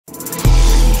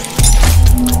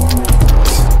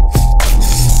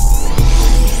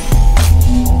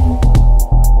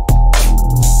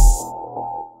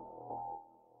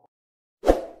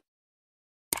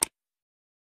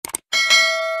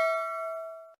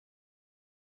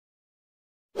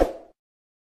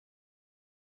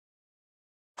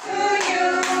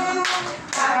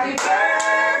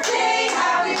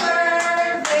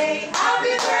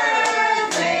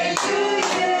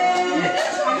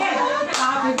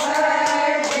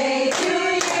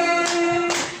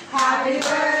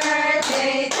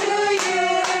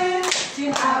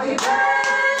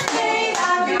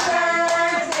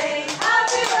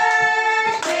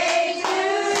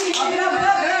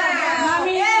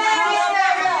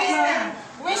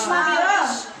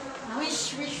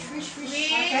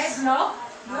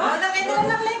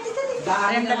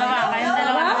Kayong dalawa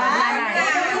magnanay.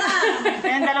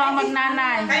 Kayong dalawang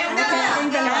magnanay. Kayong dalawang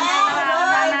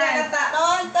magnanay.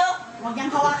 Huwag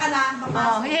niyang hawakan na.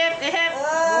 Oh, hip, hip.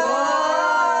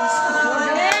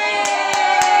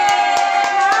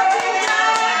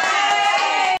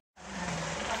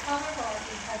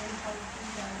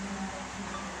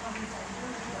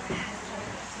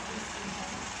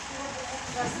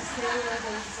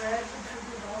 Bread and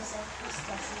forgive us our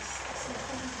trespasses, as we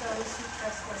forgive those who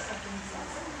trespass against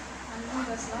us. And lead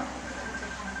us not into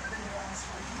temptation, but deliver us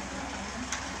from evil.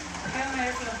 Hail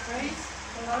Mary, full of grace,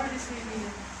 the Lord is with you.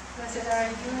 Blessed are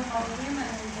you among women,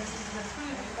 and blessed is the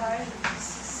fruit of thy womb,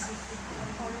 Jesus.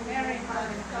 Holy Mary,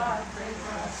 Mother of God, pray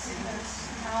for us sinners,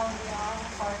 now and at the hour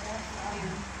of our death.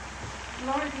 Amen.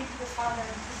 Glory be to the Father,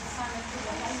 and to the Son, and to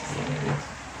the Holy Spirit,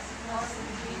 as it was in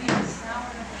the beginning, is now,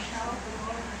 and ever shall be,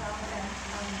 world without end.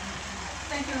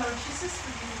 Thank you, Lord Jesus,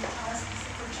 for giving us this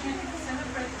opportunity to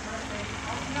celebrate the birthday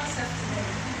of Yousef today.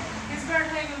 His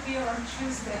birthday will be on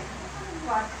Tuesday,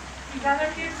 but we gather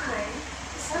here today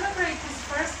to celebrate his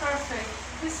first birthday,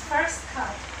 his first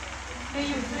cut.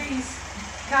 May you please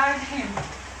guide him,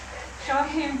 show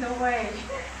him the way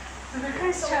to the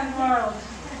Christian world.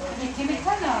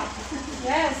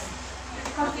 Yes,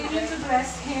 continue to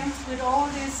bless him with all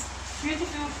these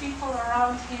beautiful people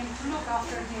around him to look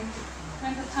after him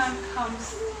when the time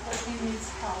comes that he needs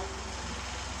help.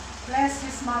 Bless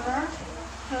his mother,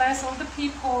 bless all the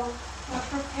people who have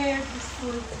prepared his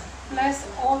food, bless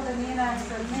all the Ninas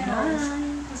and Ninos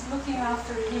who's looking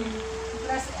after him,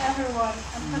 bless everyone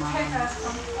and protect us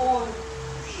from all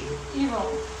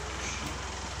evil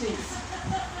things.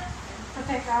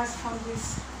 Protect us from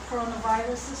this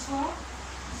coronavirus as well,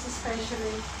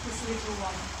 especially this little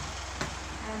one.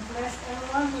 And bless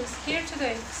everyone who is here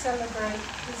today to celebrate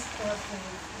his birthday.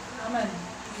 Amen.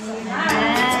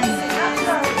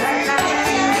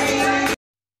 Amen.